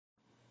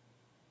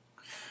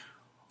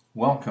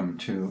Welcome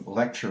to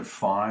Lecture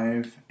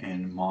 5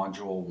 in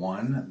Module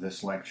 1.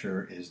 This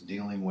lecture is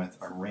dealing with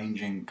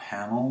arranging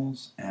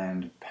panels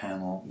and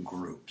panel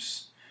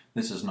groups.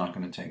 This is not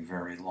going to take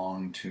very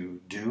long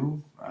to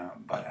do,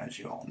 but as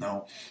you all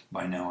know,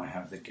 by now I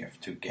have the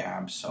gift to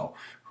gab, so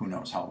who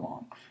knows how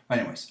long.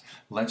 Anyways,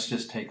 let's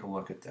just take a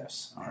look at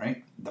this, all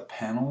right? The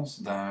panels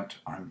that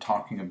I'm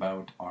talking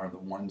about are the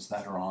ones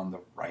that are on the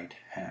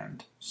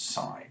right-hand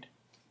side.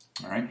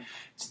 All right,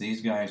 it's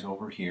these guys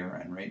over here,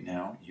 and right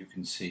now you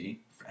can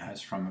see,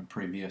 as from a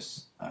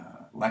previous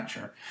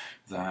lecture,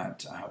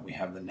 that we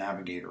have the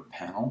navigator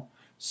panel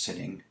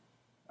sitting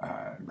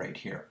right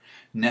here.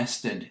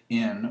 Nested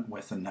in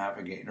with the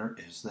navigator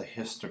is the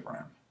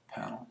histogram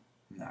panel.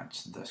 And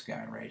that's this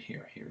guy right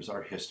here. Here's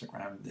our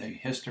histogram. The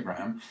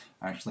histogram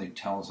actually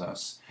tells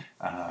us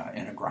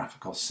in a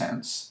graphical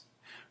sense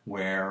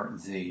where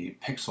the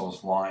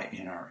pixels lie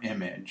in our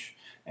image,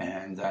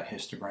 and that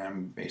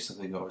histogram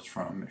basically goes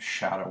from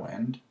shadow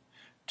end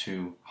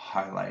to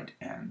highlight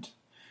end.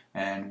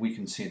 And we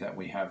can see that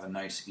we have a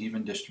nice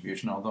even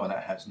distribution, although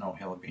that has no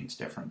hill of beans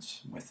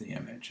difference with the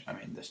image. I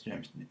mean, this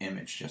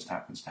image just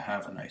happens to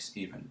have a nice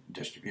even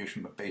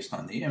distribution, but based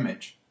on the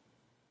image,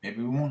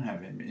 maybe we won't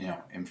have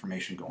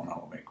information going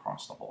all the way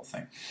across the whole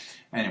thing.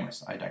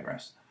 Anyways, I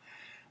digress.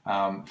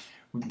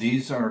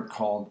 These are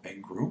called a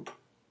group.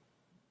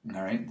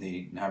 All right,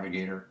 the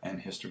navigator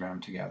and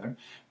histogram together.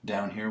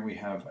 Down here we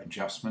have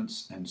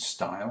adjustments and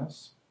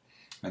styles.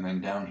 And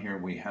then down here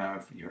we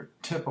have your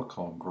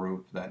typical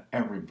group that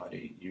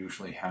everybody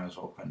usually has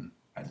open,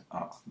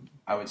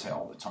 I would say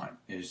all the time,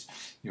 is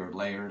your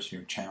layers,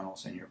 your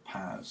channels, and your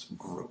paths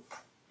group.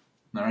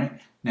 All right,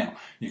 now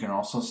you can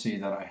also see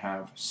that I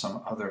have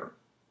some other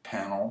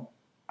panel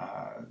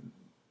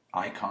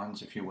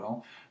icons, if you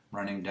will,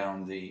 running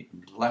down the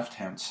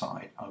left-hand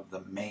side of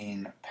the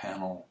main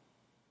panel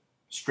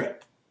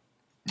strip.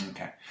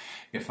 Okay,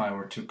 if I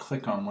were to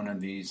click on one of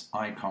these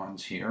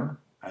icons here,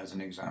 as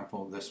an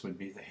example, this would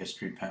be the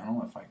history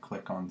panel. If I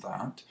click on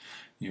that,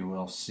 you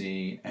will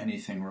see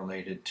anything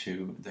related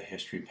to the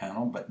history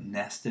panel, but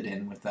nested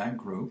in with that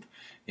group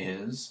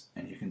is,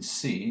 and you can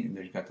see,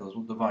 there's got the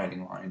little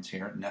dividing lines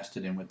here,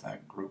 nested in with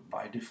that group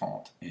by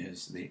default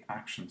is the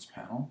actions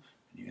panel.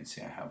 You can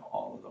see I have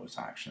all of those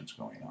actions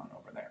going on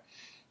over there.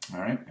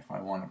 All right, if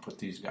I want to put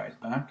these guys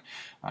back,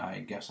 I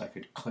guess I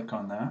could click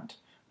on that,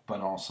 but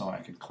also I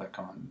could click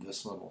on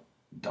this little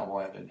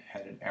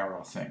double-headed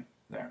arrow thing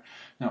there.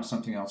 Now,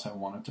 something else I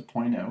wanted to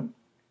point out,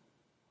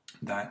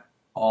 that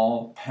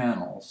all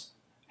panels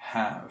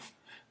have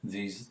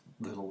these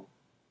little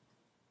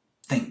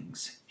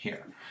things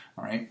here,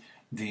 all right?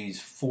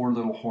 These four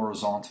little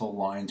horizontal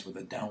lines with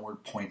a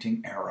downward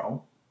pointing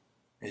arrow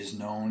is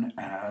known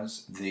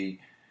as the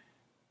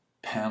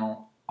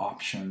panel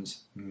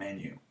options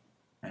menu.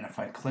 And if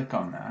I click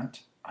on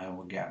that, I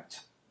will get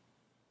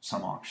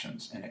some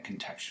options in a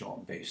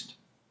contextual based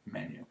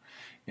menu.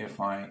 If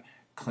I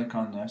click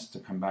on this to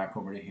come back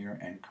over to here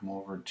and come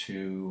over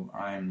to,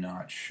 I'm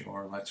not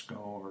sure, let's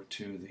go over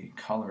to the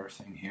color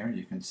thing here,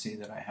 you can see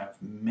that I have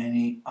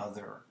many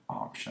other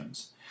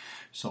options.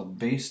 So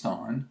based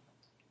on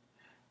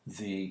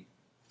the,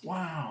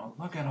 wow,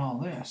 look at all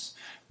this,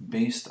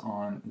 based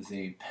on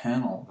the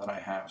panel that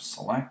I have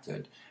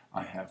selected,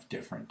 I have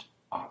different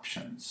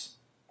options.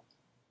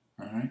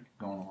 All right,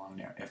 going along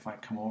there. If I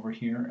come over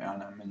here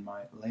and I'm in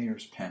my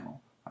layers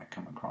panel, I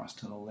come across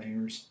to the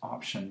layers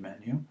option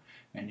menu,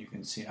 and you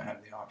can see I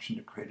have the option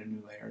to create a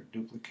new layer,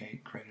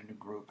 duplicate, create a new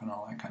group, and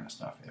all that kind of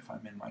stuff. If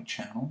I'm in my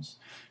channels,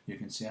 you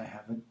can see I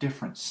have a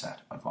different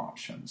set of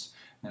options.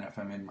 And if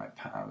I'm in my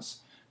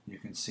paths, you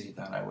can see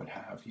that I would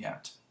have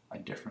yet a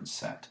different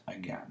set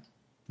again.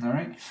 All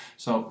right,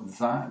 so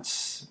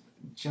that's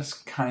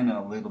just kind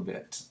of a little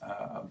bit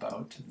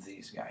about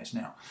these guys.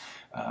 Now,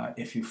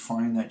 if you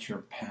find that your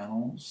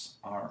panels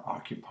are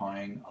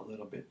occupying a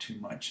little bit too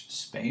much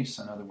space,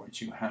 in other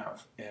words, you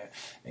have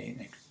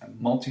a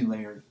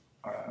multi-layered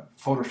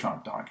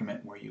Photoshop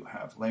document where you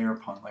have layer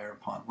upon layer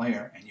upon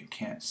layer and you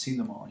can't see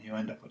them all, and you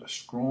end up with a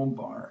scroll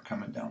bar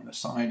coming down the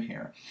side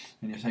here,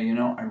 and you say, you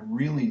know, I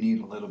really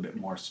need a little bit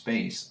more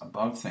space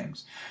above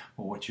things.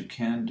 Well, what you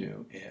can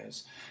do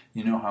is,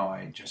 you know how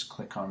I just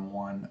click on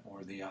one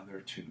or the other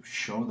to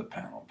show the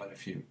panel, but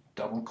if you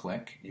double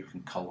click, you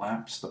can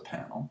collapse the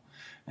panel,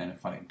 and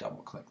if I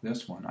double click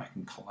this one, I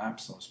can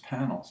collapse those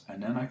panels,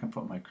 and then I can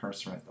put my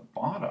cursor at the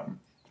bottom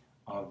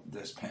of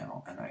this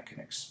panel, and I can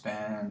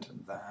expand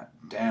that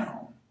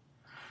down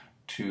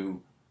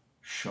to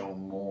show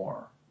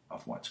more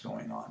of what's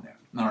going on there.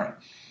 All right,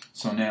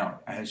 so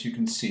now, as you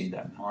can see,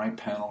 that my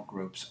panel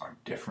groups are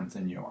different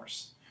than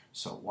yours.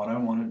 So what I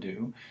want to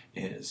do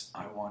is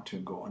I want to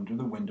go under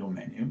the window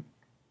menu,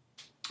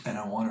 and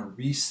I want to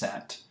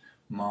reset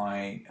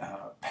my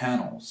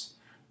panels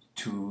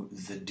to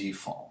the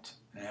default.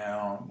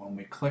 Now, when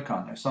we click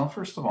on this, so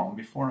first of all,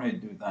 before I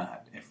do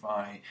that, if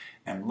I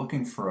am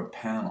looking for a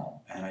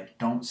panel and I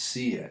don't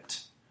see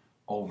it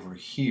over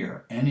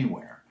here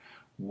anywhere,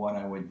 what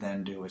I would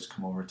then do is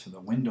come over to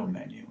the window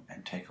menu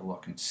and take a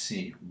look and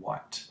see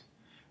what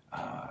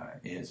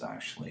is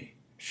actually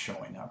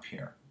showing up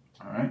here.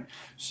 All right,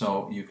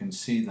 so you can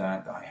see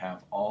that I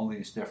have all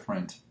these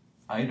different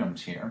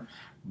items here,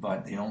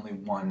 but the only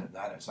one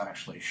that is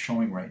actually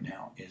showing right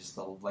now is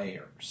the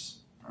layers.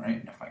 All right,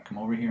 and if I come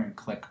over here and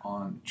click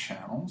on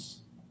channels,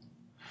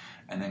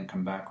 and then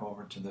come back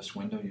over to this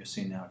window, you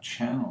see now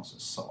channels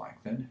is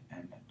selected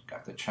and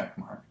got the check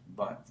mark,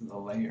 but the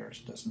layers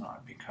does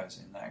not, because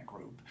in that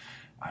group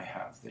I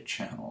have the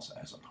channels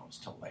as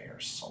opposed to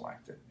layers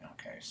selected.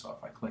 Okay, so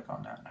if I click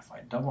on that, and if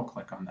I double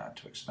click on that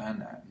to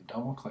expand that, and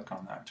double click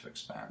on that to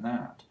expand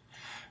that,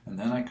 and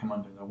then I come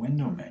under the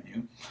window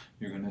menu,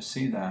 you're going to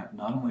see that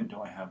not only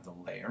do I have the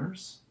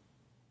layers,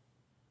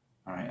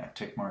 all right, a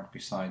tick mark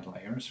beside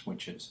layers,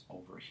 which is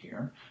over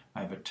here.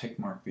 I have a tick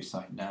mark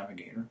beside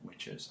navigator,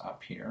 which is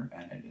up here,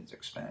 and it is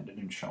expanded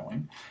and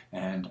showing.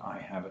 And I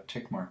have a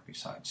tick mark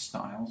beside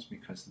styles,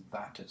 because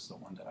that is the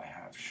one that I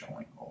have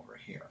showing over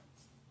here.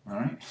 All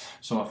right,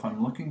 so if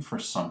I'm looking for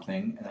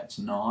something that's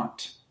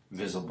not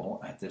visible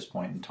at this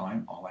point in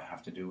time, all I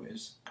have to do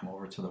is come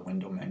over to the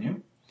window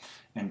menu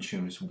and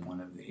choose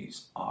one of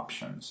these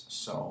options.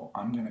 So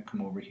I'm going to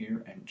come over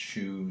here and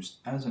choose,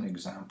 as an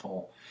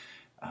example,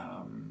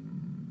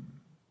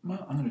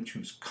 well, I'm going to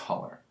choose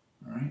color.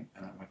 All right,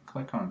 and I'm going to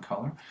click on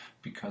color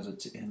because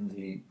it's in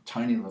the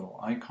tiny little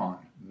icon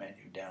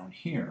menu down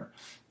here.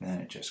 Then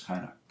it just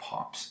kind of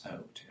pops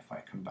out. If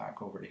I come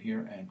back over to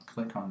here and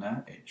click on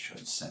that, it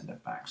should send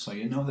it back. So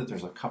you know that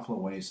there's a couple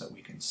of ways that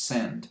we can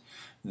send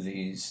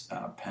these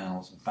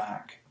panels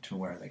back to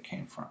where they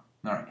came from.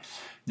 All right,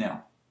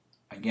 now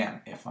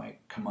again, if I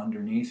come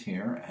underneath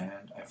here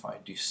and if I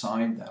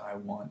decide that I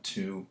want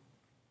to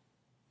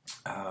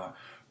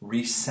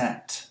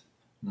reset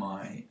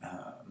my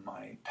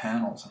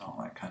panels and all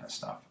that kind of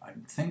stuff,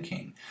 I'm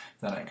thinking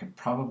that I could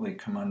probably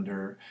come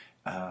under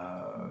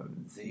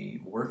the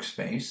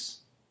workspace,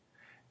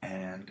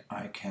 and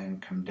I can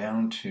come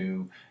down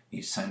to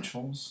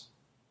essentials,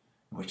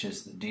 which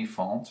is the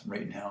default.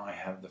 Right now I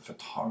have the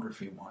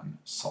photography one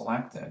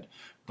selected,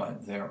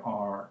 but there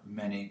are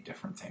many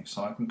different things.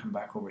 So I can come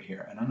back over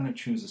here and I'm going to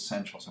choose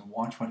essentials and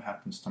watch what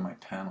happens to my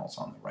panels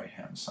on the right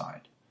hand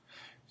side.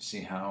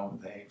 See how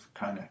they've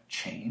kind of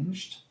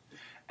changed?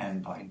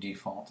 And by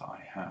default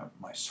I have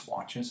my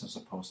swatches as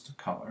opposed to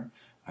color.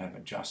 I have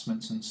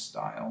adjustments and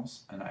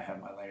styles, and I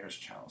have my layers,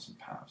 channels, and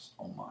paths.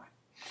 Oh my.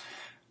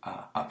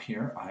 Up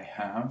here I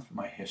have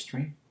my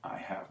history, I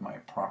have my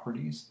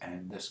properties,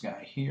 and this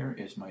guy here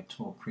is my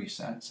tool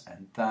presets,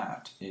 and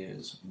that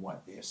is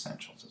what the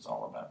essentials is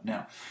all about.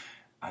 Now,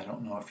 I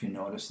don't know if you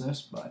noticed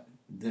this, but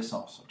this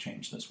also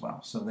changed as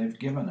well. So they've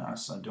given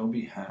us,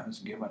 Adobe has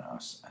given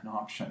us an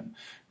option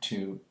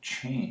to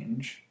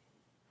change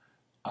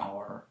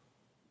our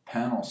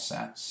panel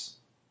sets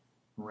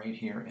right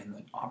here in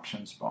the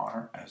options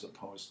bar, as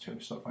opposed to,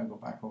 so if I go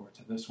back over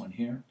to this one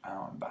here,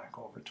 now I'm back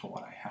over to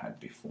what I had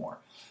before.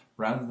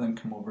 Rather than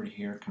come over to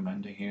here, come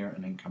into here,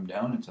 and then come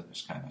down into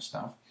this kind of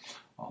stuff,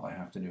 all I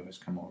have to do is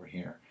come over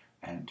here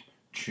and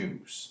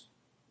choose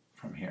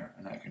from here,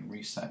 and I can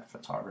reset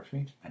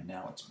photography, and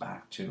now it's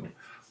back to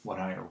what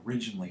I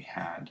originally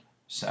had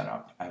set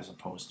up, as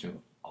opposed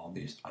to all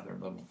these other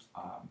little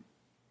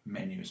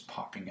menus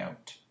popping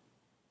out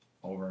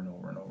over and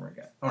over and over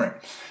again. All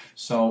right,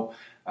 so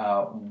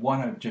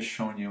what I've just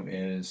shown you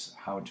is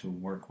how to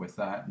work with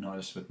that.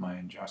 Notice with my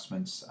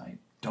adjustments, I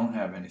don't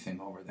have anything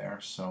over there,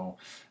 so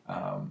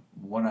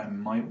what I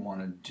might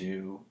want to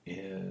do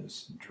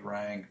is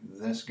drag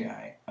this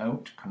guy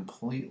out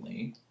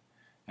completely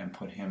and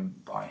put him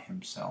by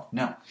himself.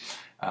 Now,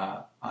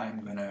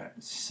 I'm going to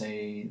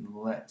say,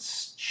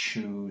 let's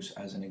choose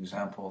as an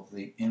example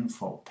the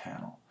info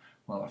panel.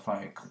 Well, if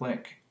I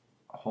click,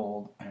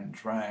 hold, and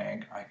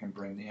drag, I can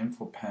bring the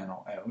info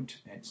panel out.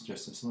 It's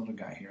just this little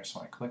guy here, so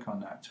I click on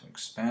that to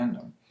expand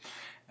them.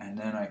 And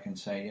then I can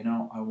say, you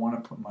know, I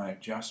want to put my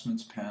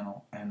adjustments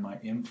panel and my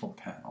info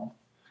panel,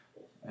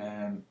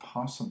 and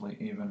possibly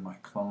even my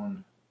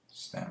clone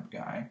stamp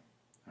guy,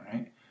 all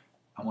right?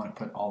 I want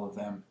to put all of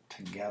them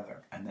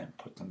together and then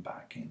put them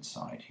back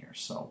inside here.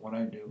 So what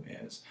I do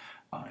is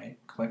I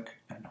click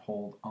and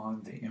hold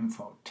on the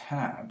info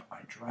tab, I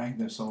drag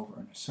this over,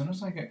 and as soon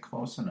as I get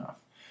close enough,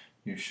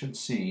 you should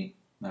see,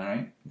 all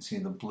right, you see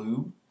the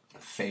blue, the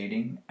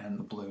fading, and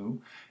the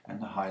blue,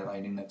 and the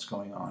highlighting that's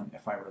going on.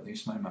 If I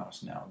release my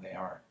mouse now, they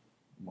are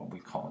what we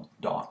call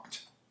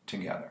docked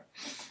together.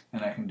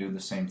 And I can do the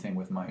same thing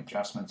with my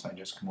adjustments. I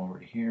just come over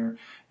to here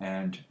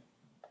and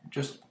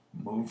just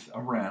move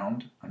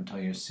around until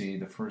you see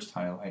the first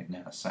highlight, and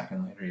then a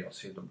second later you'll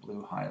see the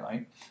blue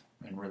highlight,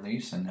 and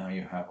release, and now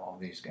you have all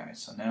these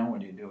guys. So now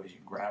what you do is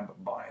you grab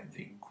by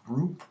the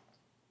group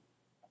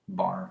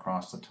bar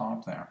across the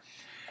top there,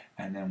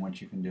 and then what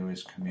you can do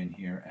is come in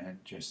here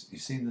and just, you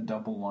see the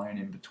double line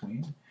in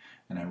between,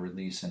 and I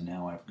release, and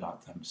now I've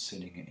got them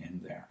sitting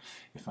in there.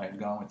 If I had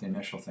gone with the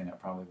initial thing, I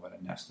probably would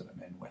have nested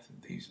them in with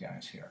these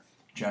guys here.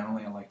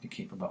 Generally, I like to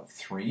keep about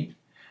 3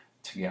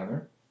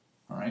 together,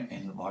 all right,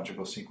 in the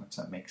logical sequence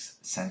that makes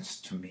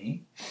sense to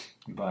me,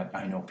 but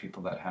I know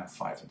people that have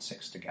 5 and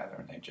 6 together,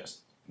 and they just,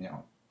 you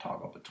know,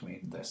 toggle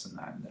between this and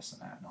that and this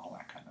and that and all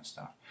that kind of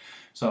stuff.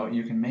 So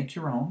you can make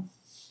your own,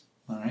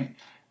 all right?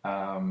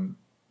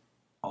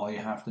 All you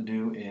have to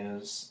do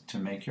is to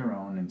make your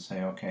own and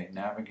say, okay,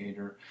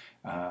 navigator,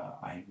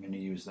 I'm going to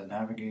use the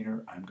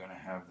navigator, I'm going to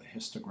have the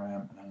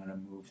histogram, and I'm going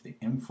to move the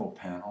info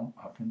panel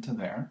up into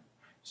there.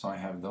 So I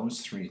have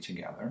those three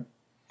together.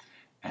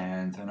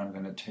 And then I'm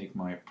going to take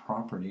my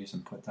properties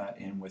and put that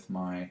in with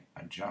my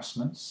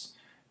adjustments,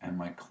 and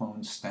my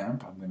clone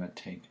stamp I'm going to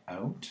take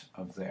out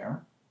of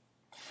there.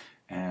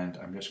 And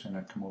I'm just going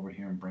to come over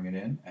here and bring it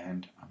in,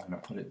 and I'm going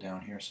to put it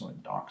down here so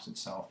it docks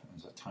itself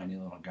as a tiny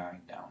little guy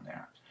down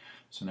there.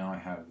 So now I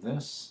have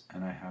this,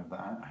 and I have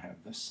that. I have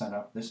this set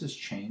up. This has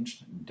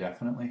changed,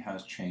 definitely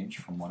has changed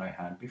from what I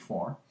had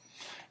before.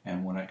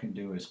 And what I can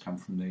do is come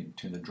from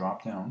to the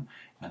drop down,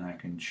 and I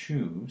can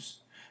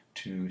choose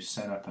to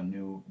set up a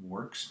new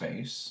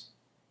workspace,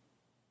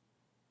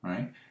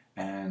 right?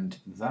 And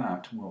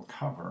that will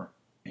cover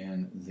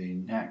in the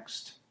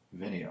next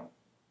video.